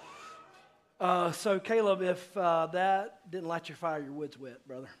So Caleb, if that didn't light your fire, your wood's wet,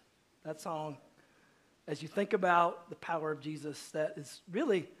 brother. That song, as you think about the power of Jesus, that is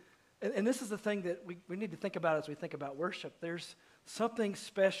really, and this is the thing that we need to think about as we think about worship. There's something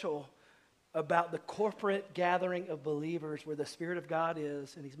special about the corporate gathering of believers where the Spirit of God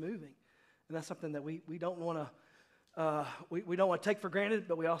is and He's moving. And that's something that we don't want to we don't want to take for granted,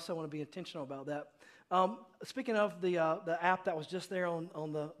 but we also want to be intentional about that. Speaking of the app that was just there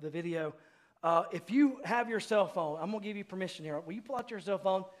on the video, if you have your cell phone, I'm going to give you permission here. Will you pull out your cell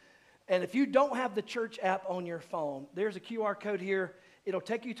phone? And if you don't have the church app on your phone, there's a QR code here. It'll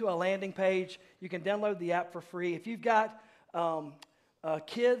take you to a landing page. You can download the app for free. If you've got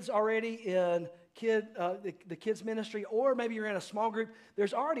kids already in the kids ministry, or maybe you're in a small group,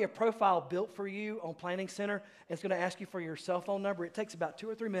 there's already a profile built for you on Planning Center. And it's going to ask you for your cell phone number. It takes about 2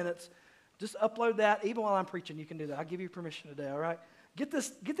 or 3 minutes. Just upload that. Even while I'm preaching, you can do that. I'll give you permission today, all right? Get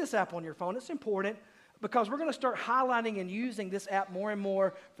this app on your phone. It's important because we're going to start highlighting and using this app more and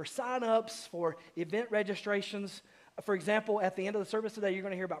more for sign-ups, for event registrations. For example, at the end of the service today, you're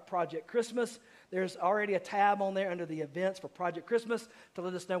going to hear about Project Christmas. There's already a tab on there under the events for Project Christmas to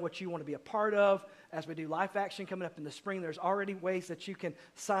let us know what you want to be a part of. As we do Life Action coming up in the spring, there's already ways that you can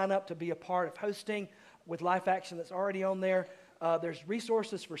sign up to be a part of hosting with Life Action that's already on there. There's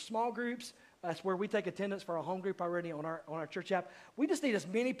resources for small groups. That's where we take attendance for our home group already on our church app. We just need as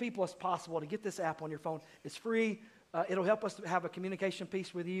many people as possible to get this app on your phone. It's free. It'll help us to have a communication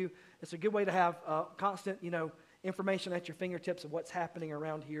piece with you. It's a good way to have constant, information at your fingertips of what's happening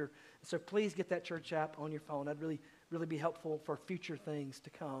around here. So please get that church app on your phone. That'd really be helpful for future things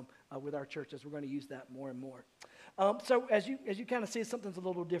to come with our church as we're going to use that more and more. So as you kind of see, something's a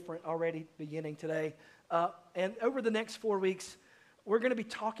little different already beginning today. And over the next 4 weeks, we're going to be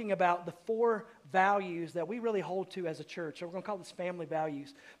talking about the 4 values that we really hold to as a church. So we're going to call this family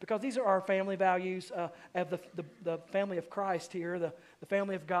values because these are our family values of the family of Christ here, the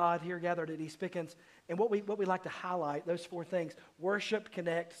family of God here gathered at East Pickens. And what we like to highlight, those 4 things: worship,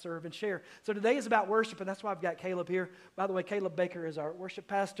 connect, serve, and share. So today is about worship, and that's why I've got Caleb here. By the way, Caleb Baker is our worship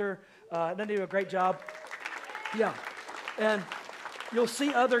pastor. They do a great job. Yeah. And you'll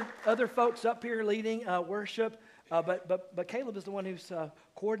see other folks up here leading worship. But Caleb is the one who's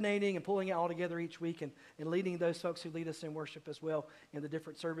coordinating and pulling it all together each week and leading those folks who lead us in worship as well in the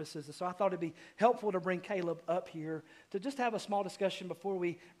different services. And so I thought it'd be helpful to bring Caleb up here to just have a small discussion before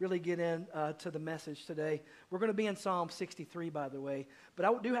we really get in to the message today. We're going to be in Psalm 63, by the way. But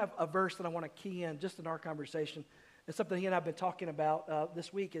I do have a verse that I want to key in just in our conversation. And something he and I have been talking about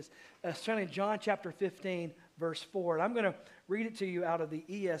this week is found in John chapter 15, verse 4. And I'm going to read it to you out of the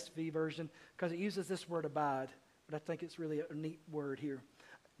ESV version because it uses this word abide. But I think it's really a neat word here.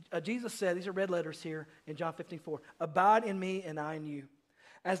 Jesus said, these are red letters here in John 15:4, abide in me and I in you.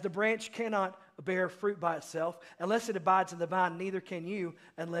 As the branch cannot bear fruit by itself unless it abides in the vine, neither can you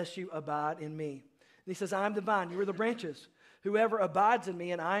unless you abide in me. And he says, I am the vine, you are the branches. Whoever abides in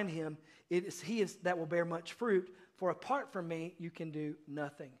me and I in him, he is that will bear much fruit, for apart from me you can do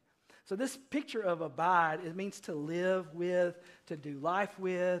nothing. So this picture of abide, it means to live with, to do life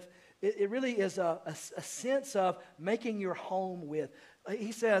with. It really is a sense of making your home with.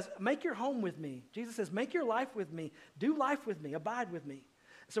 He says, make your home with me. Jesus says, make your life with me. Do life with me. Abide with me.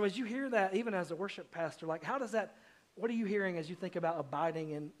 So as you hear that, even as a worship pastor, what are you hearing as you think about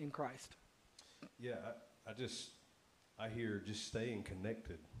abiding in Christ? Yeah, I hear just staying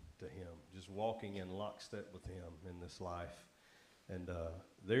connected to Him, just walking in lockstep with Him in this life. And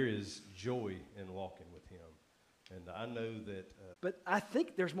there is joy in walking with Him. And I know that... But I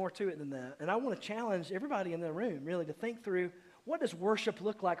think there's more to it than that. And I want to challenge everybody in the room, really, to think through, what does worship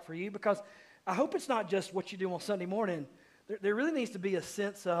look like for you? Because I hope it's not just what you do on Sunday morning. There really needs to be a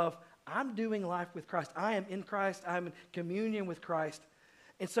sense of, I'm doing life with Christ. I am in Christ. I'm in communion with Christ.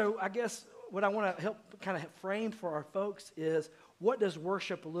 And so I guess what I want to help kind of frame for our folks is, what does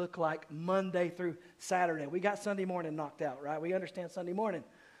worship look like Monday through Saturday? We got Sunday morning knocked out, right? We understand Sunday morning.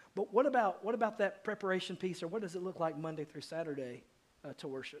 But what about that preparation piece, or what does it look like Monday through Saturday to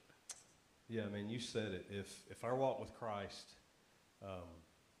worship? Yeah, I mean, you said it. If our walk with Christ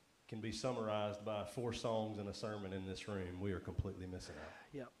can be summarized by 4 songs and a sermon in this room, we are completely missing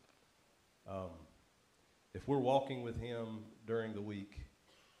out. Yep. If we're walking with Him during the week,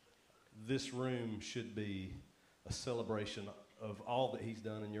 this room should be a celebration of all that He's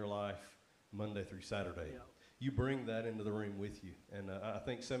done in your life Monday through Saturday. Yep. You bring that into the room with you. And I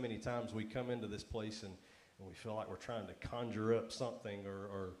think so many times we come into this place and we feel like we're trying to conjure up something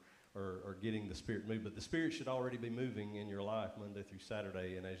or getting the Spirit moved. But the Spirit should already be moving in your life Monday through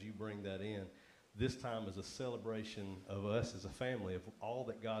Saturday. And as you bring that in, this time is a celebration of us as a family, of all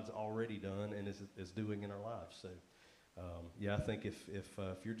that God's already done and is doing in our lives. So, I think if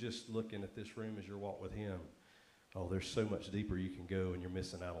you're just looking at this room as your walk with Him, there's so much deeper you can go, and you're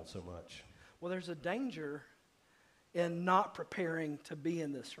missing out on so much. Well, there's a danger in not preparing to be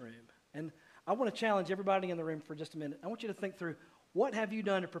in this room. And I want to challenge everybody in the room for just a minute. I want you to think through, what have you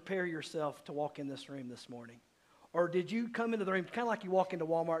done to prepare yourself to walk in this room this morning? Or did you come into the room kind of like you walk into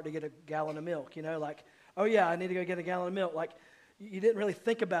Walmart to get a gallon of milk, like, oh yeah, I need to go get a gallon of milk. Like, you didn't really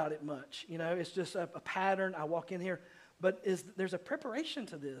think about it much, it's just a pattern. I walk in here. But there's a preparation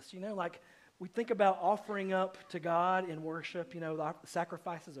to this, like we think about offering up to God in worship, the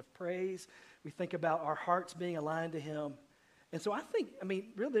sacrifices of praise. We think about our hearts being aligned to Him. And so I think,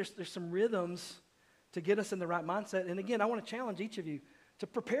 really there's some rhythms to get us in the right mindset. And again, I want to challenge each of you to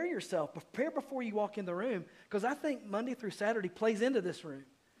prepare yourself. Prepare before you walk in the room, because I think Monday through Saturday plays into this room.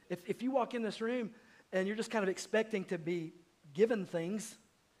 If you walk in this room and you're just kind of expecting to be given things,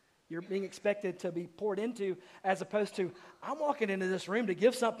 you're being expected to be poured into, as opposed to, I'm walking into this room to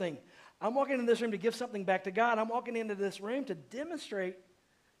give something. I'm walking into this room to give something back to God. I'm walking into this room to demonstrate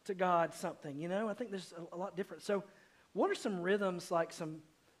to God something. I think there's a lot different. So what are some rhythms, like some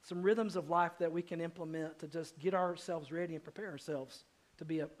rhythms of life that we can implement to just get ourselves ready and prepare ourselves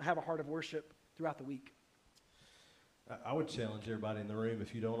to have a heart of worship throughout the week? I would challenge everybody in the room,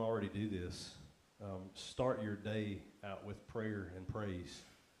 if you don't already do this, start your day out with prayer and praise.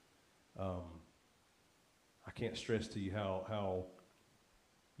 I can't stress to you how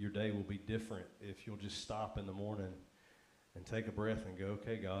your day will be different if you'll just stop in the morning and take a breath and go,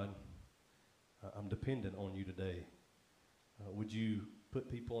 okay, God, I'm dependent on you today. Would you put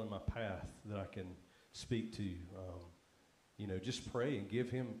people in my path that I can speak to? Just pray and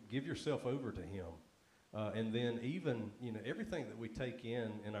give yourself over to Him. And then even, everything that we take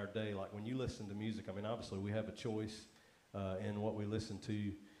in our day, like when you listen to music, obviously we have a choice in what we listen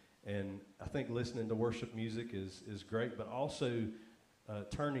to. And I think listening to worship music is great, but also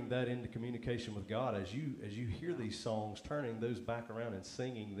turning that into communication with God as you hear these songs, turning those back around and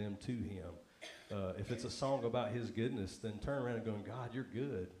singing them to Him. If it's a song about His goodness, then turn around and going, God, you're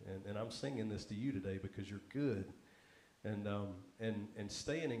good, and I'm singing this to you today because you're good. And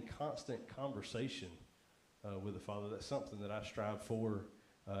staying in constant conversation with the Father. That's something that I strive for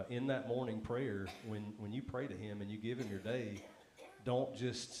in that morning prayer. When you pray to Him and you give Him your day, don't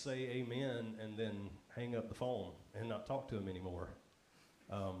just say amen and then hang up the phone and not talk to Him anymore.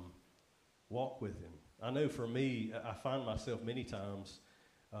 Walk with Him. I know for me, I find myself many times,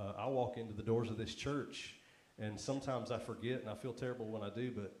 I walk into the doors of this church, and sometimes I forget, and I feel terrible when I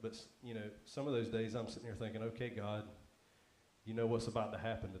do, but some of those days I'm sitting here thinking, okay, God, you know what's about to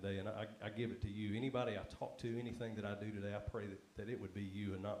happen today, and I give it to you. Anybody I talk to, anything that I do today, I pray that it would be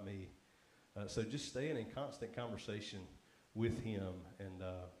you and not me. So just staying in constant conversation with Him and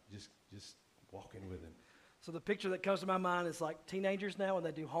just walking with Him. So the picture that comes to my mind is like teenagers now when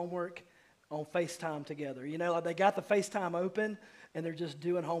they do homework on FaceTime together. Like they got the FaceTime open and they're just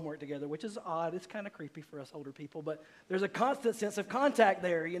doing homework together, which is odd. It's kind of creepy for us older people, but there's a constant sense of contact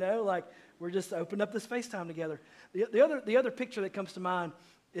there, like we're just opening up this FaceTime together. The other picture that comes to mind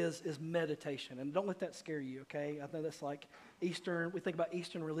is meditation, and don't let that scare you, okay? I know that's like Eastern, we think about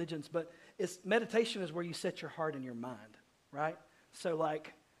Eastern religions, but meditation is where you set your heart and your mind, right? So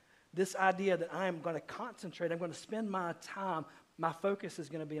like this idea that I am going to concentrate, I'm going to spend my time, my focus is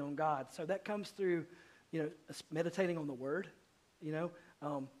going to be on God. So that comes through, meditating on the Word.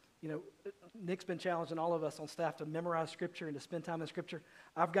 Nick's been challenging all of us on staff to memorize Scripture and to spend time in Scripture.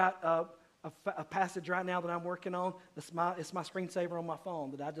 I've got a passage right now that I'm working on. It's my screensaver on my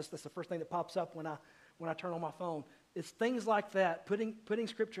phone. That's the first thing that pops up when I turn on my phone. It's things like that, putting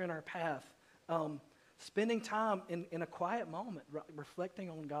Scripture in our path, spending time in a quiet moment, reflecting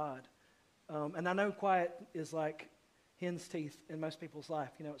on God. And I know quiet is like hen's teeth in most people's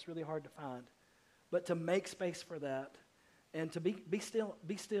life. It's really hard to find. But to make space for that and to be still,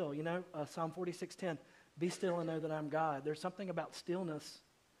 Psalm 46:10, be still and know that I'm God. There's something about stillness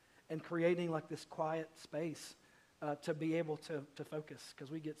and creating like this quiet space to be able to focus,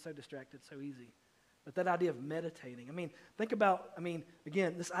 because we get so distracted so easy. But that idea of meditating, think about,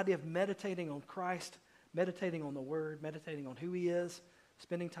 again, this idea of meditating on Christ, meditating on the Word, meditating on who He is,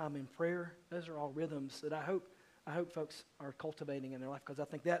 spending time in prayer. Those are all rhythms that I hope folks are cultivating in their life, because I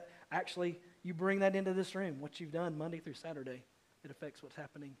think that actually, you bring that into this room, what you've done Monday through Saturday, it affects what's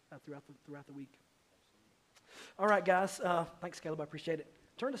happening throughout the week. All right, guys. Thanks, Caleb. I appreciate it.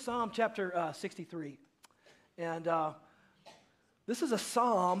 Turn to Psalm chapter 63. And this is a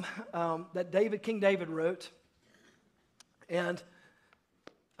psalm that King David wrote. And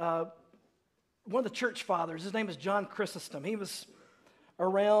one of the church fathers. His name is John Chrysostom. He was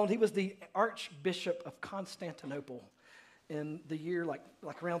the Archbishop of Constantinople in the year like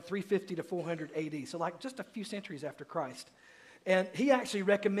around 350 to 400 AD, so like just a few centuries after Christ. And he actually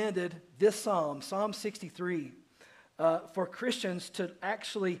recommended this psalm, Psalm 63, for Christians to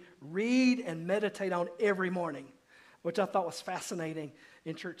actually read and meditate on every morning, which I thought was fascinating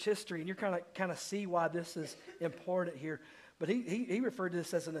in church history. And you're kind of see why this is important here. But he referred to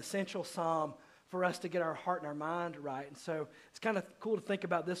this as an essential psalm for us to get our heart and our mind right. And so it's kind of cool to think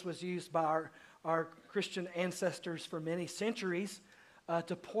about this was used by our Christian ancestors for many centuries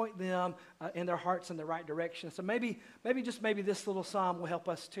to point them in their hearts in the right direction. So maybe this little psalm will help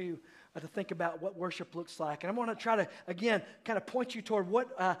us to think about what worship looks like. And I want to try to, again, kind of point you toward what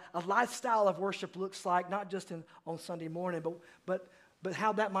a lifestyle of worship looks like, not just on Sunday morning, but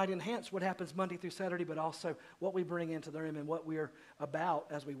how that might enhance what happens Monday through Saturday, but also what we bring into the room and what we're about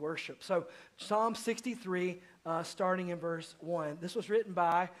as we worship. So Psalm 63, starting in verse 1. This was written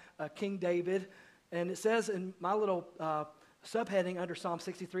by King David, and it says in my little subheading under Psalm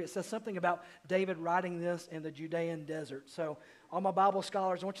 63, it says something about David writing this in the Judean desert. So all my Bible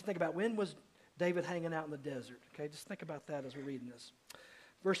scholars, I want you to think about, when was David hanging out in the desert? Okay, just think about that as we're reading this.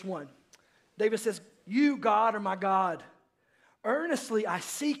 Verse 1, David says, "You, God, are my God. Earnestly I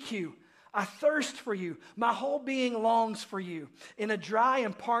seek you. I thirst for you. My whole being longs for you in a dry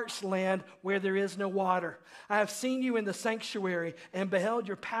and parched land where there is no water. I have seen you in the sanctuary and beheld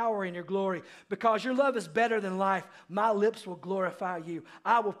your power and your glory. Because your love is better than life, my lips will glorify you.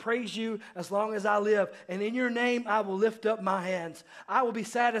 I will praise you as long as I live, and in your name I will lift up my hands. I will be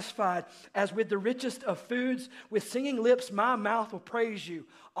satisfied as with the richest of foods. With singing lips my mouth will praise you.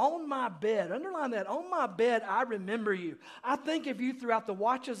 On my bed," underline that, "on my bed I remember you. I think of you throughout the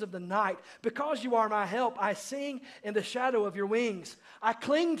watches of the night. Because you are my help, I sing in the shadow of your wings. I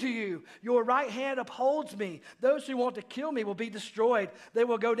cling to you. Your right hand upholds me. Those who want to kill me will be destroyed. They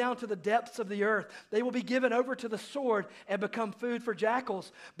will go down to the depths of the earth. They will be given over to the sword and become food for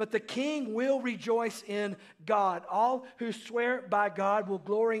jackals. But the king will rejoice in God. All who swear by God will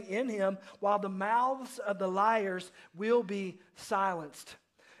glory in him, while the mouths of the liars will be silenced."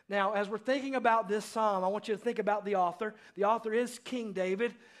 Now, as we're thinking about this psalm, I want you to think about the author. The author is King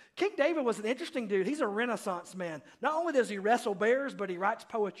David. King David was an interesting dude. He's a Renaissance man. Not only does he wrestle bears, but he writes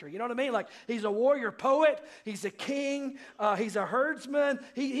poetry. You know what I mean? Like, he's a warrior poet. He's a king. He's a herdsman.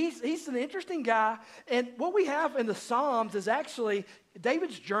 He's an interesting guy. And what we have in the Psalms is actually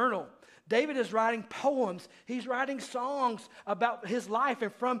David's journal. David is writing poems. He's writing songs about his life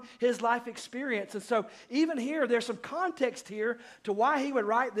and from his life experience. And so even here, there's some context here to why he would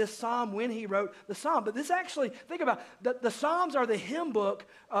write this psalm when he wrote the psalm. But this actually, think about it, the Psalms are the hymn book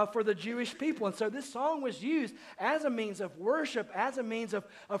for the Jewish people. And so this song was used as a means of worship, as a means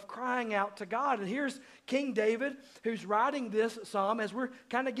of crying out to God. And here's King David who's writing this psalm, as we're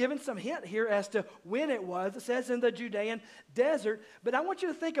kind of given some hint here as to when it was. It says in the Judean desert. But I want you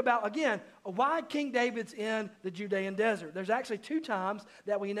to think about, again, why King David's in the Judean desert. There's actually two times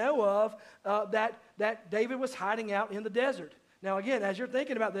that we know of that David was hiding out in the desert. Now, again, as you're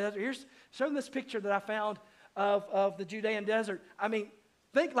thinking about the desert, here's showing this picture that I found of the Judean desert. I mean,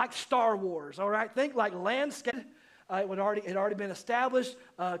 think like Star Wars, all right? Think like landscape. It had already been established.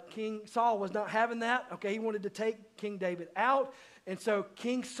 King Saul was not having that. Okay, he wanted to take King David out. And so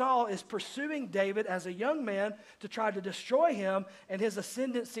King Saul is pursuing David as a young man to try to destroy him and his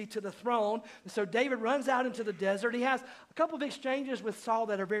ascendancy to the throne. And so David runs out into the desert. He has a couple of exchanges with Saul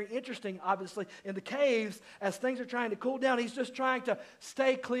that are very interesting, obviously. In the caves, as things are trying to cool down, he's just trying to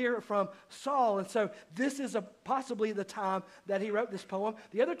stay clear from Saul. And so this is possibly the time that he wrote this poem.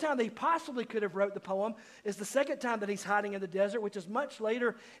 The other time that he possibly could have wrote the poem is the second time that he's hiding in the desert, which is much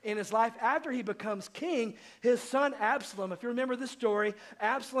later in his life. After he becomes king, his son Absalom, if you remember this story,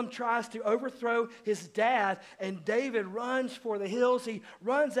 Absalom tries to overthrow his dad, and David runs for the hills. He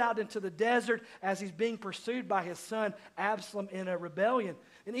runs out into the desert as he's being pursued by his son Absalom in a rebellion.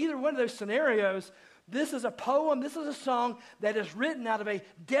 In either one of those scenarios, this is a poem, this is a song that is written out of a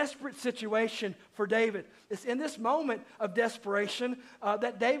desperate situation for David. It's in this moment of desperation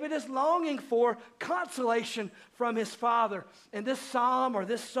that David is longing for consolation from his father. And this psalm or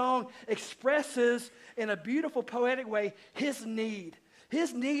this song expresses in a beautiful poetic way his need.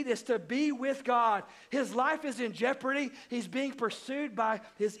 His need is to be with God. His life is in jeopardy. He's being pursued by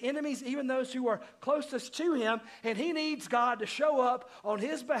his enemies, even those who are closest to him. And he needs God to show up on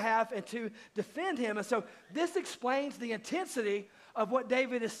his behalf and to defend him. And so this explains the intensity of what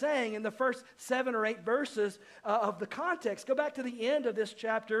David is saying in the first 7 or 8 verses of the context. Go back to the end of this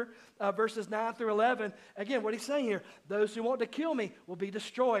chapter, verses 9 through 11. Again, what he's saying here, those who want to kill me will be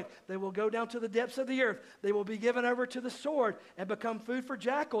destroyed. They will go down to the depths of the earth. They will be given over to the sword and become food for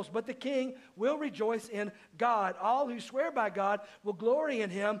jackals. But the king will rejoice in God. All who swear by God will glory in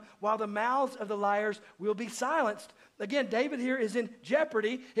him, while the mouths of the liars will be silenced. Again, David here is in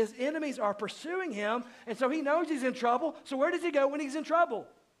jeopardy. His enemies are pursuing him, and so he knows he's in trouble. So where does he go when he's in trouble?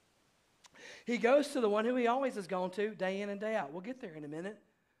 He goes to the one who he always has gone to, day in and day out. We'll get there in a minute.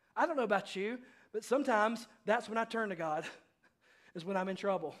 I don't know about you, but sometimes that's when I turn to God, is when I'm in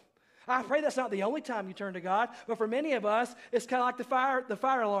trouble. I pray that's not the only time you turn to God, but for many of us, it's kind of like the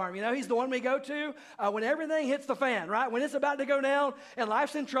fire alarm. You know, he's the one we go to when everything hits the fan, right? When it's about to go down and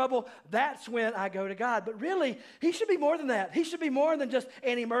life's in trouble, that's when I go to God. But really, he should be more than that. He should be more than just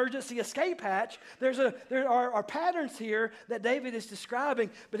an emergency escape hatch. There are patterns here that David is describing,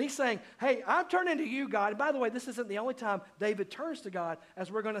 but he's saying, hey, I'm turning to you, God. And by the way, this isn't the only time David turns to God,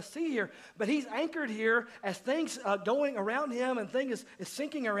 as we're going to see here. But he's anchored here as things going around him and things is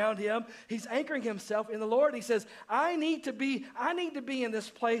sinking around him. He's anchoring himself in the Lord. He says, I need to be in this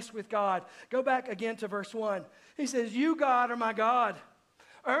place with God. Go back again to verse 1. He says, you, God, are my God.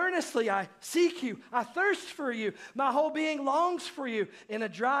 Earnestly I seek you. I thirst for you. My whole being longs for you in a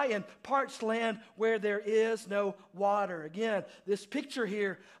dry and parched land where there is no water. Again, this picture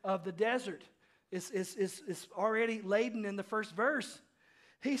here of the desert is already laden in the first verse.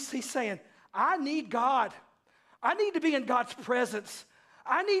 He's saying, I need God. I need to be in God's presence.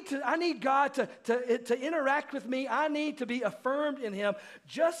 I need God to interact with me. I need to be affirmed in him,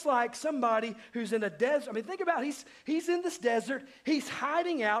 just like somebody who's in a desert. I mean, think about it. He's in this desert. He's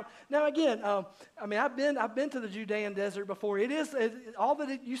hiding out. Now, again, I've been to the Judean desert before. It is all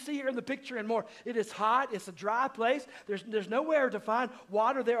that you see here in the picture and more. It is hot. It's a dry place. There's nowhere to find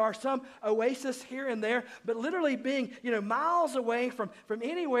water. There are some oases here and there, but literally being miles away from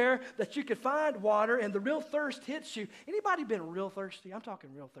anywhere that you could find water, and the real thirst hits you. Anybody been real thirsty? I'm talking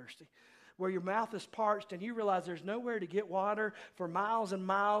real thirsty, where your mouth is parched and you realize there's nowhere to get water for miles and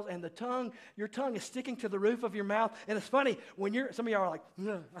miles, and your tongue is sticking to the roof of your mouth. And it's funny when some of y'all are like,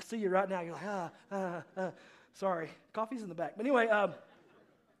 I see you right now. You're like, sorry, coffee's in the back. But anyway,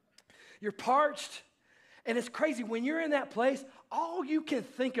 you're parched, and it's crazy when you're in that place. All you can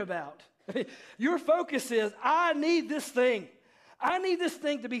think about, your focus is, I need this thing. I need this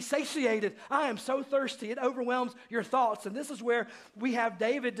thing to be satiated. I am so thirsty. It overwhelms your thoughts. And this is where we have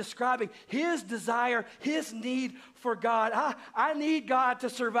David describing his desire, his need for God. I need God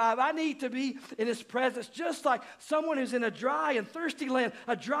to survive. I need to be in his presence, just like someone who's in a dry and thirsty land,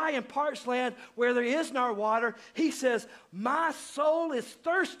 a dry and parched land where there is no water. He says, my soul is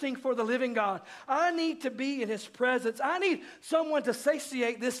thirsting for the living God. I need to be in his presence. I need someone to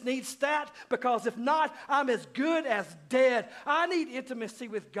satiate this need stat, because if not, I'm as good as dead. I need intimacy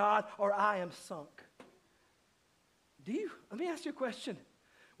with God, or I am sunk. Let me ask you a question.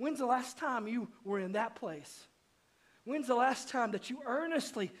 When's the last time you were in that place? When's the last time that you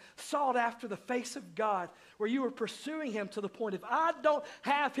earnestly sought after the face of God, where you were pursuing him to the point, if I don't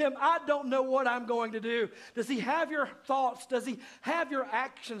have him, I don't know what I'm going to do? Does he have your thoughts? Does he have your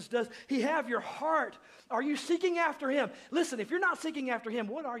actions? Does he have your heart? Are you seeking after him? Listen, if you're not seeking after him,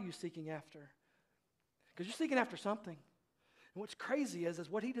 what are you seeking after? Because you're seeking after something. And what's crazy is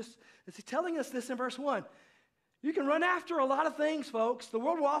he's telling us this in verse 1. You can run after a lot of things, folks. The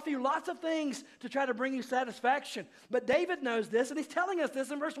world will offer you lots of things to try to bring you satisfaction. But David knows this, and he's telling us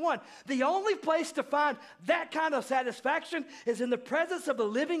this in verse 1. The only place to find that kind of satisfaction is in the presence of the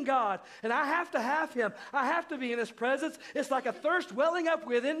living God. And I have to have him. I have to be in his presence. It's like a thirst welling up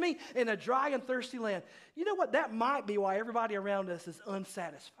within me in a dry and thirsty land. You know what? That might be why everybody around us is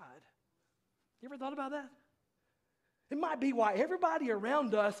unsatisfied. You ever thought about that? It might be why everybody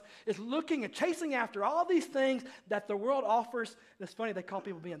around us is looking and chasing after all these things that the world offers. And it's funny, they call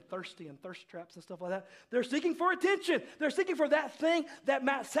people being thirsty and thirst traps and stuff like that. They're seeking for attention. They're seeking for that thing that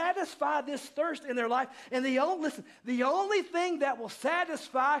might satisfy this thirst in their life. And the only thing that will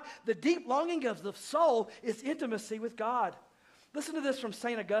satisfy the deep longing of the soul is intimacy with God. Listen to this from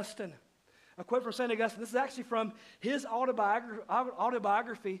St. Augustine. A quote from St. Augustine. This is actually from his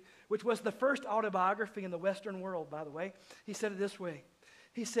autobiography, which was the first autobiography in the Western world, by the way. He said it this way.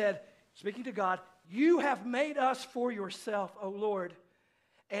 He said, speaking to God, you have made us for yourself, O Lord,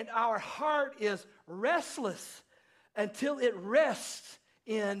 and our heart is restless until it rests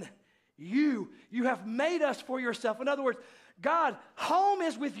in you. You have made us for yourself. In other words, God, home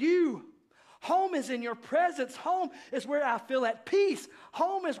is with you. Home is in your presence. Home is where I feel at peace.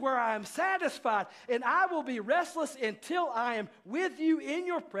 Home is where I am satisfied. And I will be restless until I am with you in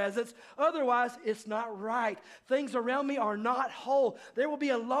your presence. Otherwise, it's not right. Things around me are not whole. There will be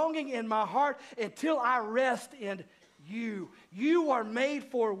a longing in my heart until I rest in you. You are made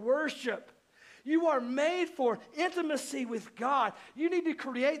for worship. You are made for intimacy with God. You need to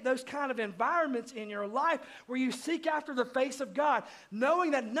create those kind of environments in your life where you seek after the face of God, knowing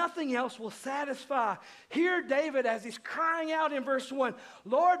that nothing else will satisfy. Hear David as he's crying out in verse 1,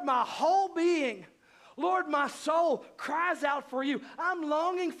 Lord, my whole being, Lord, my soul cries out for you. I'm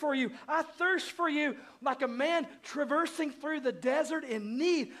longing for you. I thirst for you like a man traversing through the desert in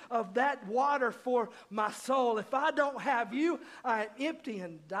need of that water for my soul. If I don't have you, I am empty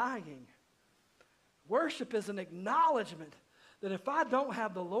and dying. Worship is an acknowledgement that if I don't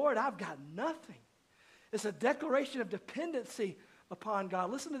have the Lord, I've got nothing. It's a declaration of dependency upon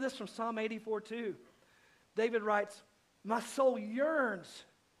God. Listen to this from Psalm 84:2. David writes, my soul yearns.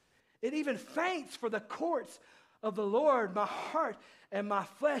 It even faints for the courts of the Lord. My heart and my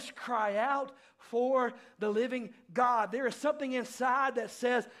flesh cry out for the living God. There is something inside that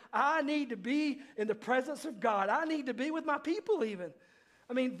says, I need to be in the presence of God. I need to be with my people even.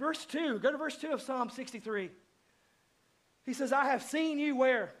 I mean, verse 2, go to verse 2 of Psalm 63. He says, I have seen you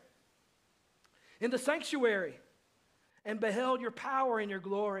where? In the sanctuary, and beheld your power and your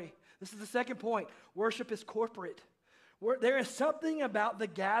glory. This is the second point. Worship is corporate. There is something about the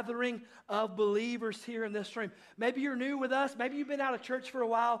gathering of believers here in this room. Maybe you're new with us. Maybe you've been out of church for a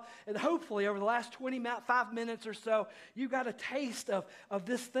while. And hopefully over the last 25 minutes or so, you got a taste of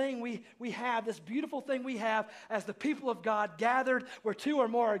this thing we have, this beautiful thing we have as the people of God gathered, where two or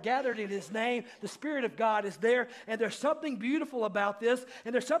more are gathered in His name. The Spirit of God is there. And there's something beautiful about this.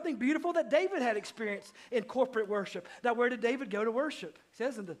 And there's something beautiful that David had experienced in corporate worship. Now, where did David go to worship? It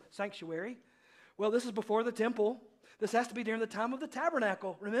says in the sanctuary. Well, this is before the temple. This has to be during the time of the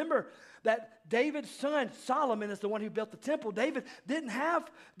tabernacle. Remember that David's son, Solomon, is the one who built the temple. David didn't have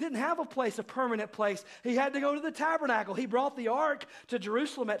a place, a permanent place. He had to go to the tabernacle. He brought the ark to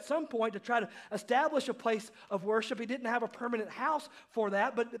Jerusalem at some point to try to establish a place of worship. He didn't have a permanent house for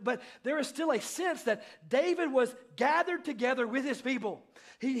that, but there is still a sense that David was gathered together with his people.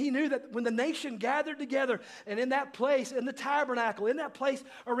 He knew that when the nation gathered together, and in that place, in the tabernacle, in that place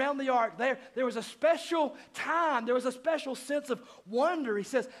around the ark, there was a special time, there was a special sense of wonder. He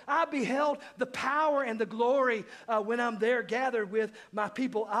says, I beheld the power and the glory when I'm there gathered with my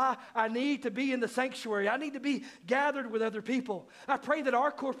people. I need to be in the sanctuary. I need to be gathered with other people. I pray that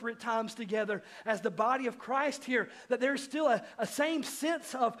our corporate times together as the body of Christ here, that there's still a same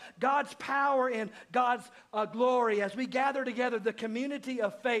sense of God's power and God's glory as we gather together, the community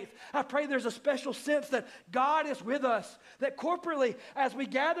of faith. I pray there's a special sense that God is with us, that corporately as we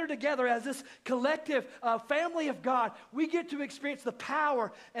gather together as this collective family of God, we get to experience the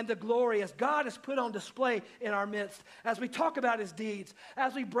power and the glory as God is put on display in our midst, as we talk about His deeds,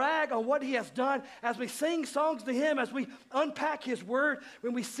 as we brag on what He has done, as we sing songs to Him, as we unpack His word,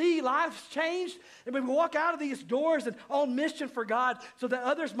 when we see lives changed, and when we walk out of these doors and on mission for God so that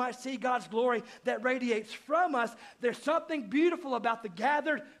others might see God's glory that radiates from us. There's something beautiful about the gathering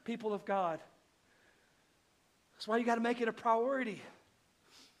people of God. That's why you got to make it a priority.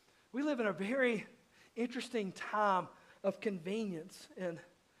 We live in a very interesting time of convenience, and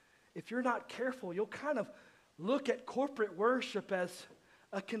if you're not careful, you'll kind of look at corporate worship as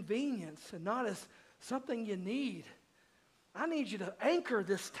a convenience and not as something you need. I need you to anchor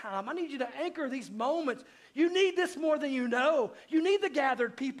this time. I need you to anchor these moments. You need this more than you know. You need the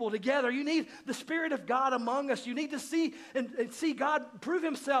gathered people together. You need the Spirit of God among us. You need to see and see God prove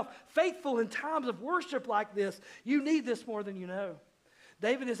Himself faithful in times of worship like this. You need this more than you know.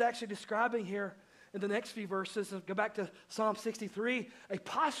 David is actually describing here in the next few verses, and go back to Psalm 63, a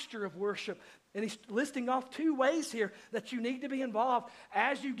posture of worship. And he's listing off two ways here that you need to be involved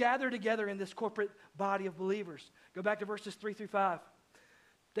as you gather together in this corporate body of believers. Go back to verses 3 through 5.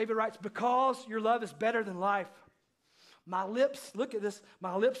 David writes, because your love is better than life. My lips, look at this,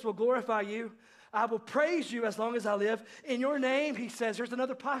 my lips will glorify you. I will praise you as long as I live. In your name, he says, here's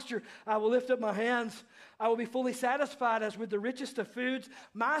another posture. I will lift up my hands. I will be fully satisfied as with the richest of foods.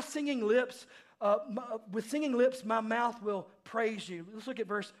 My singing lips, with singing lips, my mouth will praise you. Let's look at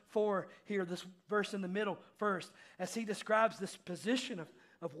verse 4 here, this verse in the middle first, as he describes this position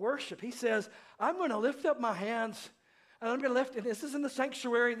of worship. He says, I'm going to lift up my hands, and I'm going to lift, and this is in the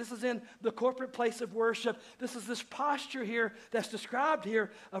sanctuary, this is in the corporate place of worship. This is this posture here that's described here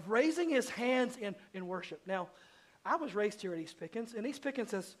of raising his hands in worship. Now, I was raised here at East Pickens, and East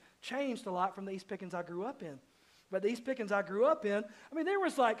Pickens has changed a lot from the East Pickens I grew up in. But the East Pickens I grew up in, I mean, there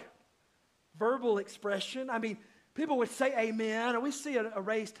was like verbal expression. I mean, people would say amen, or we see a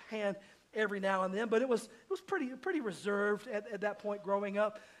raised hand every now and then, but it was pretty reserved at that point growing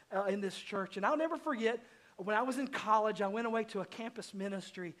up in this church. And I'll never forget, when I was in college, I went away to a campus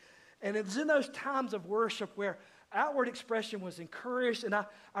ministry, and it was in those times of worship where outward expression was encouraged, and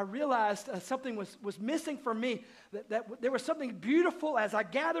I realized something was missing for me, that there was something beautiful as I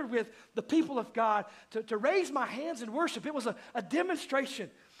gathered with the people of God to raise my hands in worship. It was a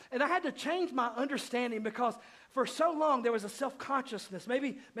demonstration, and I had to change my understanding because for so long there was a self-consciousness.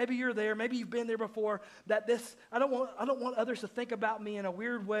 Maybe you're there, maybe you've been there before, that I don't want others to think about me in a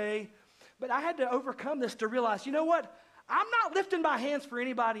weird way, but I had to overcome this to realize, you know what? I'm not lifting my hands for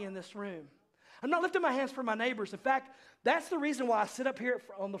anybody in this room. I'm not lifting my hands for my neighbors. In fact, that's the reason why I sit up here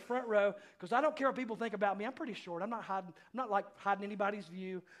on the front row, because I don't care what people think about me. I'm pretty short. I'm not hiding anybody's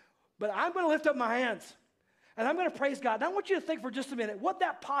view. But I'm going to lift up my hands, and I'm going to praise God. And I want you to think for just a minute what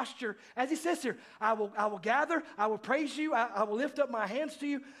that posture, as he says here, I will gather, I will praise you, I will lift up my hands to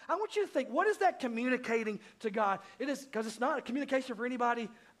you. I want you to think, what is that communicating to God? It is, because it's not a communication for anybody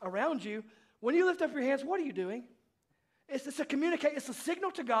around you. When you lift up your hands, what are you doing? It's a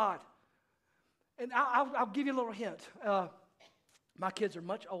signal to God. And I'll give you a little hint. My kids are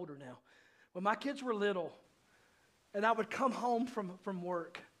much older now. When my kids were little, and I would come home from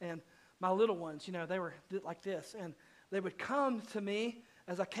work, and my little ones, they were like this, and they would come to me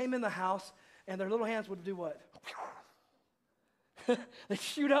as I came in the house, and their little hands would do what? They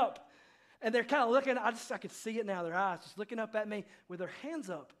shoot up, and they're kind of looking. I could see it now. Their eyes just looking up at me with their hands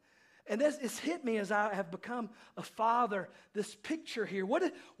up. And it's hit me as I have become a father, this picture here. What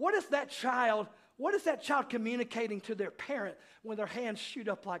is that child communicating to their parent when their hands shoot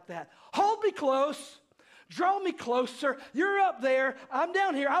up like that? Hold me close. Draw me closer. You're up there. I'm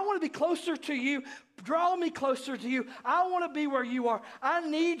down here. I want to be closer to you. Draw me closer to you. I want to be where you are. I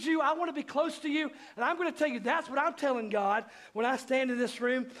need you. I want to be close to you. And I'm going to tell you, that's what I'm telling God when I stand in this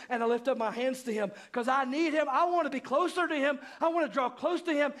room and I lift up my hands to him, because I need him. I want to be closer to him. I want to draw close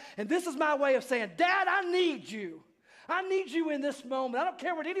to him. And this is my way of saying, Dad, I need you. I need you in this moment. I don't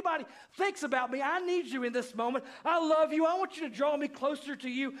care what anybody thinks about me. I need you in this moment. I love you. I want you to draw me closer to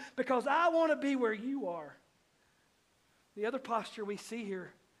you because I want to be where you are. The other posture we see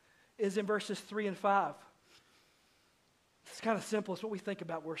here is in verses 3 and 5. It's kind of simple. It's what we think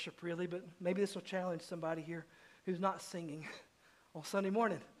about worship, really, but maybe this will challenge somebody here who's not singing on Sunday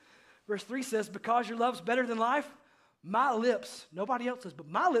morning. Verse 3 says, because your love's better than life, my lips, nobody else's, but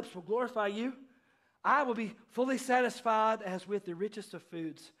my lips will glorify you. I will be fully satisfied as with the richest of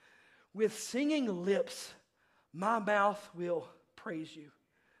foods. With singing lips, my mouth will praise you.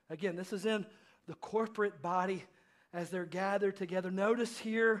 Again, this is in the corporate body as they're gathered together. Notice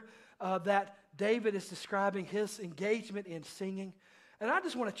here that David is describing his engagement in singing. And I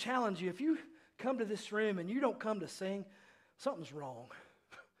just want to challenge you, if you come to this room and you don't come to sing, something's wrong.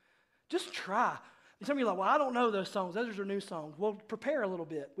 Just try. Some of you are like, well, I don't know those songs. Those are new songs. Well, prepare a little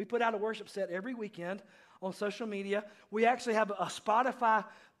bit. We put out a worship set every weekend on social media. We actually have a Spotify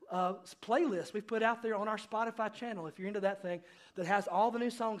playlist we put out there on our Spotify channel, if you're into that thing, that has all the new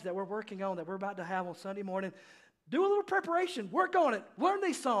songs that we're working on, that we're about to have on Sunday morning. Do a little preparation. Work on it. Learn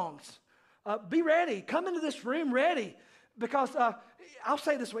these songs. Be ready. Come into this room ready. Because I'll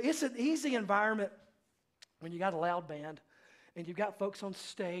say it this way. It's an easy environment when you got a loud band and you've got folks on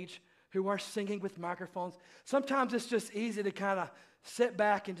stage who are singing with microphones. Sometimes it's just easy to kind of sit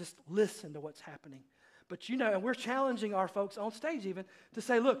back and just listen to what's happening. But and we're challenging our folks on stage even to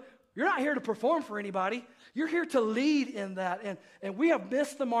say, look, you're not here to perform for anybody. You're here to lead in that. And we have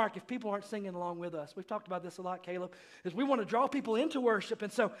missed the mark if people aren't singing along with us. We've talked about this a lot, Caleb, is we want to draw people into worship.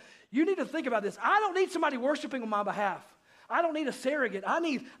 And so you need to think about this. I don't need somebody worshiping on my behalf. I don't need a surrogate. I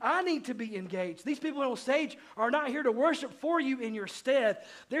need to be engaged. These people on stage are not here to worship for you in your stead.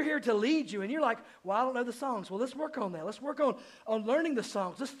 They're here to lead you. And you're like, well, I don't know the songs. Well, let's work on that. Let's work on learning the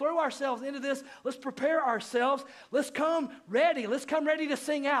songs. Let's throw ourselves into this. Let's prepare ourselves. Let's come ready. Let's come ready to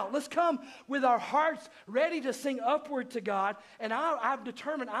sing out. Let's come with our hearts ready to sing upward to God. And I've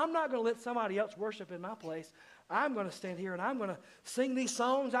determined I'm not going to let somebody else worship in my place. I'm going to stand here and I'm going to sing these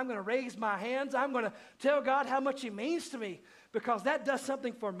songs. I'm going to raise my hands. I'm going to tell God how much he means to me, because that does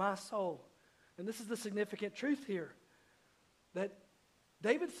something for my soul. And this is the significant truth here, that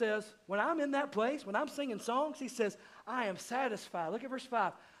David says, when I'm in that place, when I'm singing songs, he says, I am satisfied. Look at verse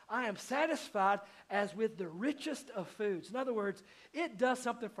 5. I am satisfied as with the richest of foods. In other words, it does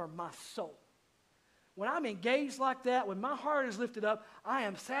something for my soul. When I'm engaged like that, when my heart is lifted up, I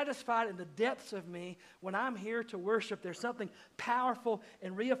am satisfied in the depths of me. When I'm here to worship, there's something powerful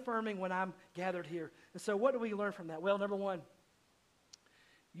and reaffirming when I'm gathered here. And so what do we learn from that? Well, number one,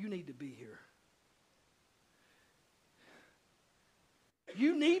 you need to be here.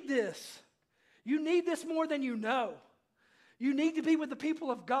 You need this. You need this more than you know. You need to be with the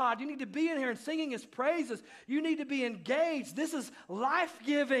people of God. You need to be in here and singing His praises. You need to be engaged. This is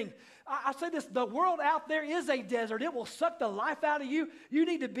life-giving. I say this, the world out there is a desert. It will suck the life out of you. You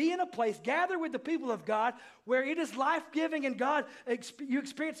need to be in a place, gather with the people of God, where it is life-giving and you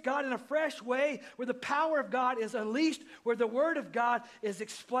experience God in a fresh way, where the power of God is unleashed, where the Word of God is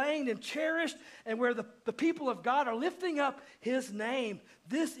explained and cherished, and where the people of God are lifting up His name.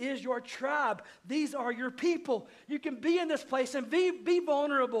 This is your tribe. These are your people. You can be in this place and be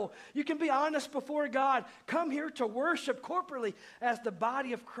vulnerable. You can be honest before God. Come here to worship corporately as the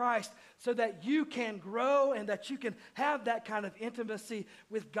body of Christ so that you can grow and that you can have that kind of intimacy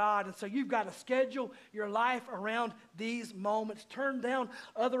with God. And so you've got to schedule your life around these moments. Turn down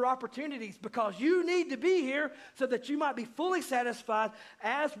other opportunities because you need to be here so that you might be fully satisfied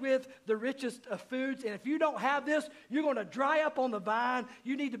as with the richest of foods. And if you don't have this, you're going to dry up on the vine.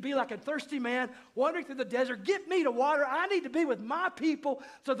 You need to be like a thirsty man wandering through the desert. Get me to water. I need to be with my people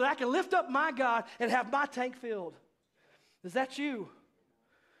so that I can lift up my God and have my tank filled. Is that you?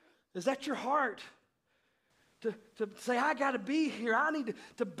 Is that your heart? To say, I got to be here. I need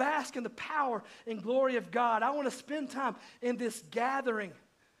to bask in the power and glory of God. I want to spend time in this gathering.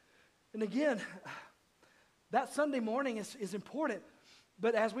 And again, that Sunday morning is important.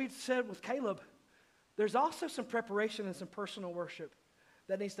 But as we said with Caleb, there's also some preparation and some personal worship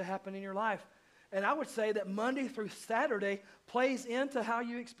that needs to happen in your life. And I would say that Monday through Saturday plays into how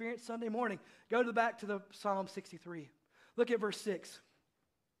you experience Sunday morning. Go back to the Psalm 63. Look at verse 6.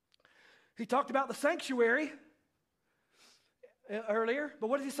 He talked about the sanctuary earlier, but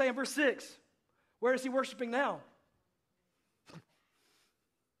what does he say in verse 6? Where is he worshiping now?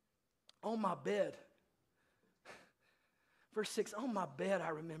 On my bed. Verse 6, on my bed I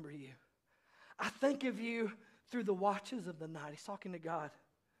remember you. I think of you through the watches of the night. He's talking to God.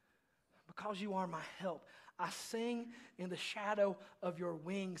 Because you are my help. I sing in the shadow of your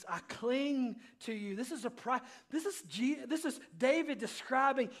wings. I cling to you. This is David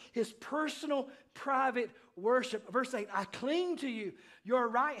describing his personal, private worship. Verse 8, I cling to you. Your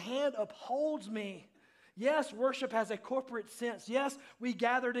right hand upholds me. Yes, worship has a corporate sense. Yes, we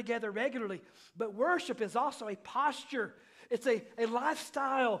gather together regularly. But worship is also a posture. It's a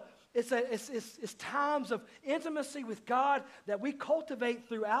lifestyle. It's times of intimacy with God that we cultivate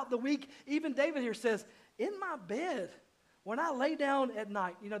throughout the week. Even David here says, in my bed, when I lay down at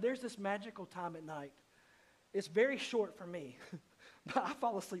night, there's this magical time at night. It's very short for me, but I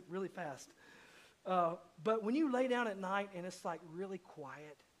fall asleep really fast. But when you lay down at night and it's like really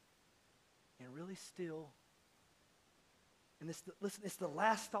quiet and really still, and it's the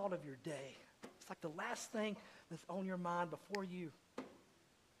last thought of your day. It's like the last thing that's on your mind before you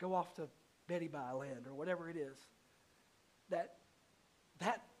go off to Betty by land or whatever it is.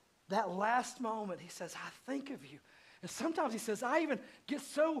 That last moment, he says, I think of you. And sometimes he says, I even get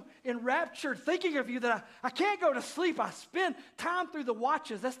so enraptured thinking of you that I can't go to sleep. I spend time through the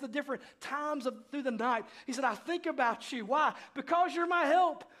watches. That's the different times through the night. He said, I think about you. Why? Because you're my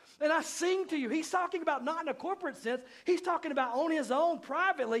help. And I sing to you. He's talking about not in a corporate sense. He's talking about on his own,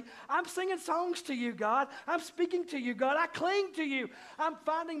 privately. I'm singing songs to you, God. I'm speaking to you, God. I cling to you. I'm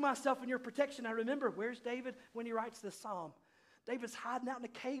finding myself in your protection. I remember, where's David when he writes this psalm? David's hiding out in a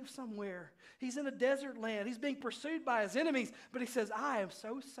cave somewhere. He's in a desert land. He's being pursued by his enemies. But he says, I am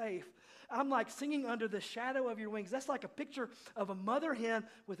so safe. I'm like singing under the shadow of your wings. That's like a picture of a mother hen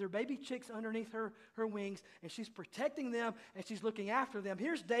with her baby chicks underneath her wings. And she's protecting them and she's looking after them.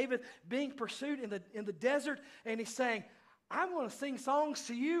 Here's David being pursued in the desert. And he's saying, I'm going to sing songs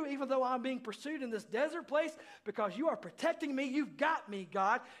to you even though I'm being pursued in this desert place because you are protecting me. You've got me,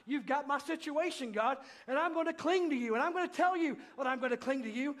 God. You've got my situation, God. And I'm going to cling to you. And I'm going to tell you that I'm going to cling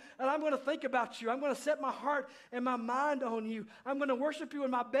to you. And I'm going to think about you. I'm going to set my heart and my mind on you. I'm going to worship you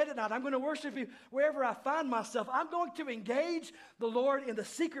in my bed at night. I'm going to worship you wherever I find myself. I'm going to engage the Lord in the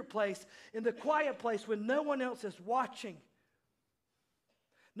secret place, in the quiet place when no one else is watching.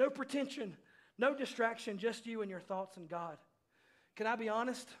 No pretension. No distraction, just you and your thoughts and God. Can I be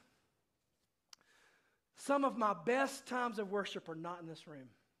honest? Some of my best times of worship are not in this room.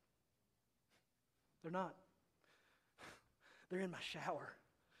 They're not. They're in my shower.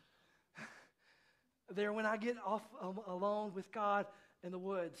 They're when I get off alone with God in the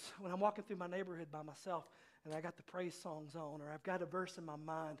woods, when I'm walking through my neighborhood by myself and I got the praise songs on, or I've got a verse in my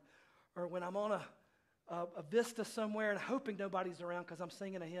mind, or when I'm on a vista somewhere and hoping nobody's around because I'm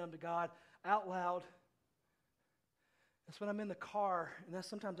singing a hymn to God out loud. That's when I'm in the car, and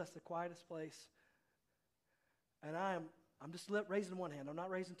sometimes that's the quietest place. And I am I'm just raising one hand. I'm not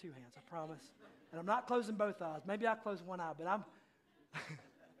raising two hands, I promise. And I'm not closing both eyes. Maybe I'll close one eye, but I'm...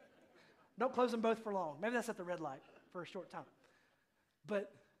 Don't close them both for long. Maybe that's at the red light for a short time.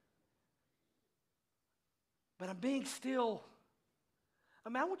 But I'm being still. I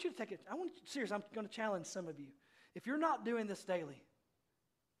mean, I want you to take it. Seriously, I'm going to challenge some of you. If you're not doing this daily,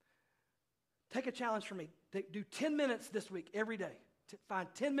 take a challenge from me. Do 10 minutes this week, every day. Find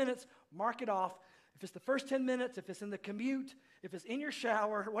 10 minutes, mark it off. If it's the first 10 minutes, if it's in the commute, if it's in your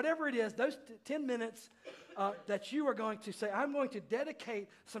shower, whatever it is, those 10 minutes that you are going to say, I'm going to dedicate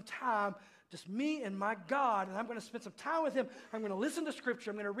some time, just me and my God, and I'm going to spend some time with Him. I'm going to listen to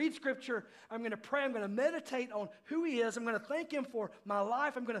Scripture. I'm going to read Scripture. I'm going to pray. I'm going to meditate on who He is. I'm going to thank Him for my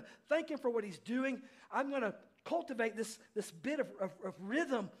life. I'm going to thank Him for what He's doing. I'm going to cultivate this bit of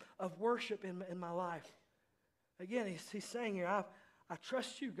rhythm of worship in my life. Again, he's saying here, I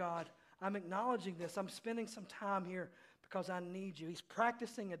trust you, God. I'm acknowledging this. I'm spending some time here because I need you. He's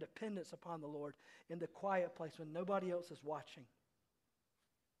practicing a dependence upon the Lord in the quiet place when nobody else is watching.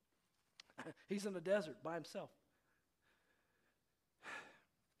 He's in the desert by himself.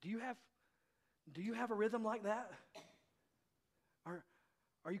 Do you have a rhythm like that?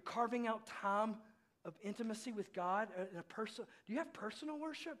 Are you carving out time of intimacy with God? Do you have personal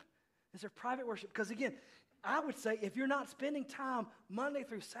worship? Is there private worship? Because again, I would say if you're not spending time Monday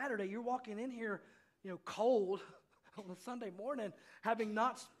through Saturday, you're walking in here, cold on a Sunday morning, having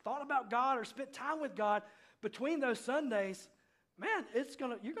not thought about God or spent time with God between those Sundays, man, it's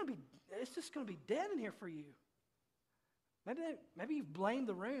just gonna be dead in here for you. Maybe you've blamed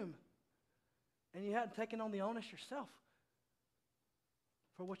the room and you hadn't taken on the onus yourself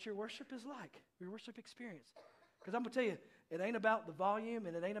for what your worship is like, your worship experience. Because I'm gonna tell you, it ain't about the volume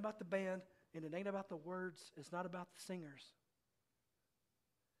and it ain't about the band. And it ain't about the words. It's not about the singers.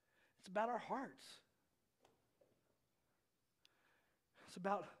 It's about our hearts. It's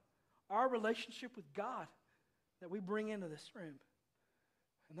about our relationship with God that we bring into this room.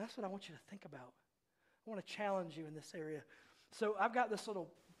 And that's what I want you to think about. I want to challenge you in this area. So I've got this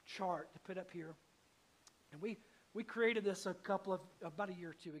little chart to put up here. And we created this about a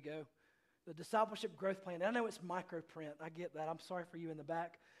year or two ago. The Discipleship Growth Plan. I know it's microprint. I get that. I'm sorry for you in the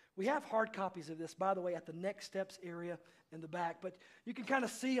back. We have hard copies of this, by the way, at the Next Steps area in the back. But you can kind of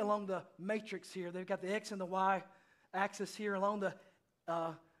see along the matrix here. They've got the X and the Y axis here along the, did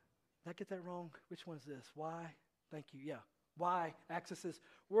I get that wrong? Which one is this? Y? Thank you. Yeah. Y axis is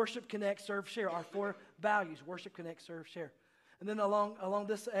worship, connect, serve, share. Our 4 values, worship, connect, serve, share. And then along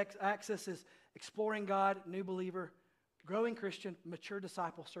this X axis is exploring God, new believer, growing Christian, mature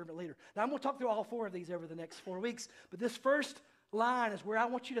disciple, servant leader. Now I'm going to talk through all 4 of these over the next 4 weeks. But this first line is where I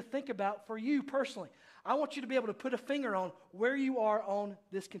want you to think about for you personally. I want you to be able to put a finger on where you are on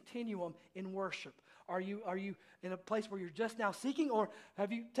this continuum in worship. Are you in a place where you're just now seeking, or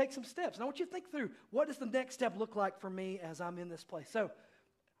have you taken some steps? And I want you to think through, what does the next step look like for me as I'm in this place? So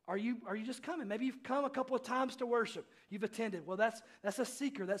are you just coming? Maybe you've come a couple of times to worship. You've attended. Well, that's a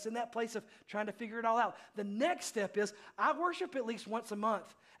seeker. That's in that place of trying to figure it all out. The next step is I worship at least once a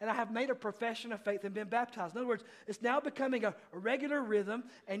month, and I have made a profession of faith and been baptized. In other words, it's now becoming a regular rhythm,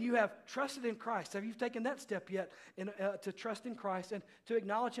 and you have trusted in Christ. Have you taken that step yet to trust in Christ and to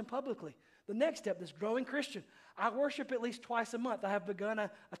acknowledge Him publicly? The next step, this growing Christian. I worship at least twice a month. I have begun a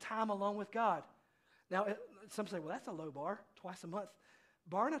time alone with God. Now, some say, well, that's a low bar, twice a month.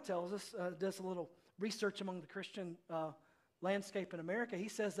 Barna tells us, does a little research among the Christian landscape in America. He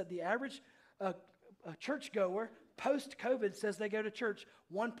says that the average churchgoer post-COVID says they go to church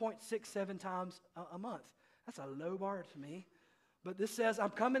 1.67 times a month. That's a low bar to me. But this says,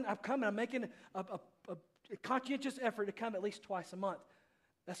 I'm coming, I'm making a conscientious effort to come at least twice a month.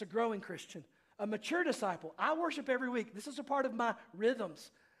 That's a growing Christian. A mature disciple, I worship every week. This is a part of my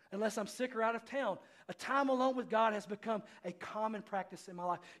rhythms. Unless I'm sick or out of town. A time alone with God has become a common practice in my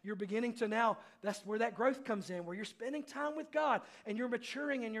life. You're beginning to now, that's where that growth comes in, where you're spending time with God and you're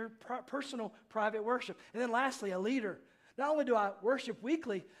maturing in your personal private worship. And then lastly, a leader. Not only do I worship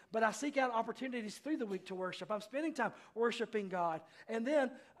weekly, but I seek out opportunities through the week to worship. I'm spending time worshiping God. And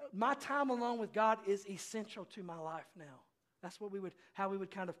then my time alone with God is essential to my life now. That's how we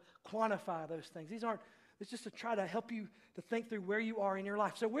would kind of quantify those things. It's just to try to help you to think through where you are in your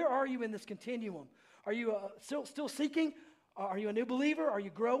life. So where are you in this continuum? Are you still seeking? Are you a new believer? Are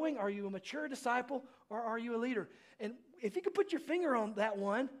you growing? Are you a mature disciple? Or are you a leader? And if you could put your finger on that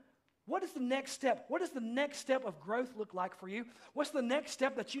one, what is the next step? What does the next step of growth look like for you? What's the next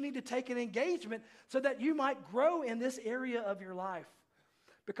step that you need to take in engagement so that you might grow in this area of your life?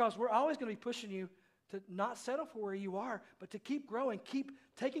 Because we're always going to be pushing you to not settle for where you are, but to keep growing, keep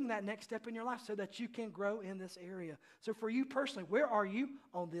taking that next step in your life so that you can grow in this area. So for you personally, where are you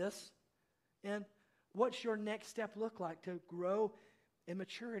on this? And what's your next step look like to grow in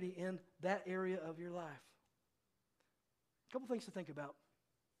maturity in that area of your life? A couple things to think about.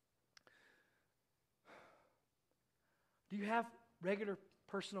 Do you have regular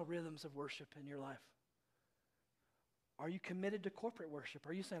personal rhythms of worship in your life? Are you committed to corporate worship?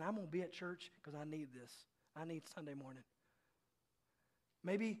 Are you saying, I'm going to be at church because I need this. I need Sunday morning.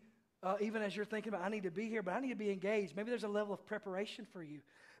 Maybe even as you're thinking about, I need to be here, but I need to be engaged. Maybe there's a level of preparation for you.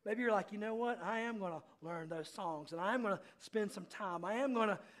 Maybe you're like, you know what? I am going to learn those songs, and I am going to spend some time. I am going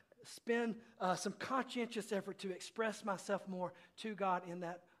to spend some conscientious effort to express myself more to God in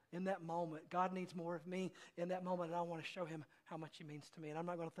that moment. God needs more of me in that moment, and I want to show him how much he means to me. And I'm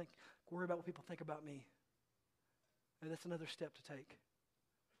not going to worry about what people think about me. And that's another step to take.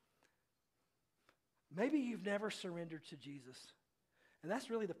 Maybe you've never surrendered to Jesus. And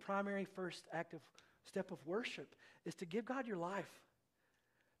that's really the primary first step of worship, is to give God your life.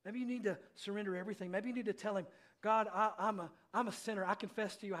 Maybe you need to surrender everything. Maybe you need to tell him, God, I'm a sinner. I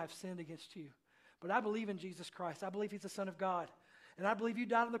confess to you I have sinned against you. But I believe in Jesus Christ. I believe he's the Son of God. And I believe you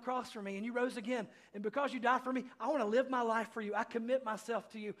died on the cross for me and you rose again. And because you died for me, I want to live my life for you. I commit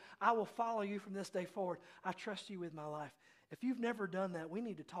myself to you. I will follow you from this day forward. I trust you with my life. If you've never done that, we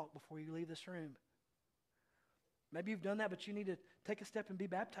need to talk before you leave this room. Maybe you've done that, but you need to take a step and be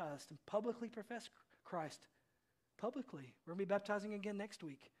baptized and publicly profess Christ. Publicly. We're going to be baptizing again next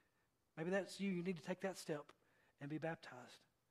week. Maybe that's you. You need to take that step and be baptized.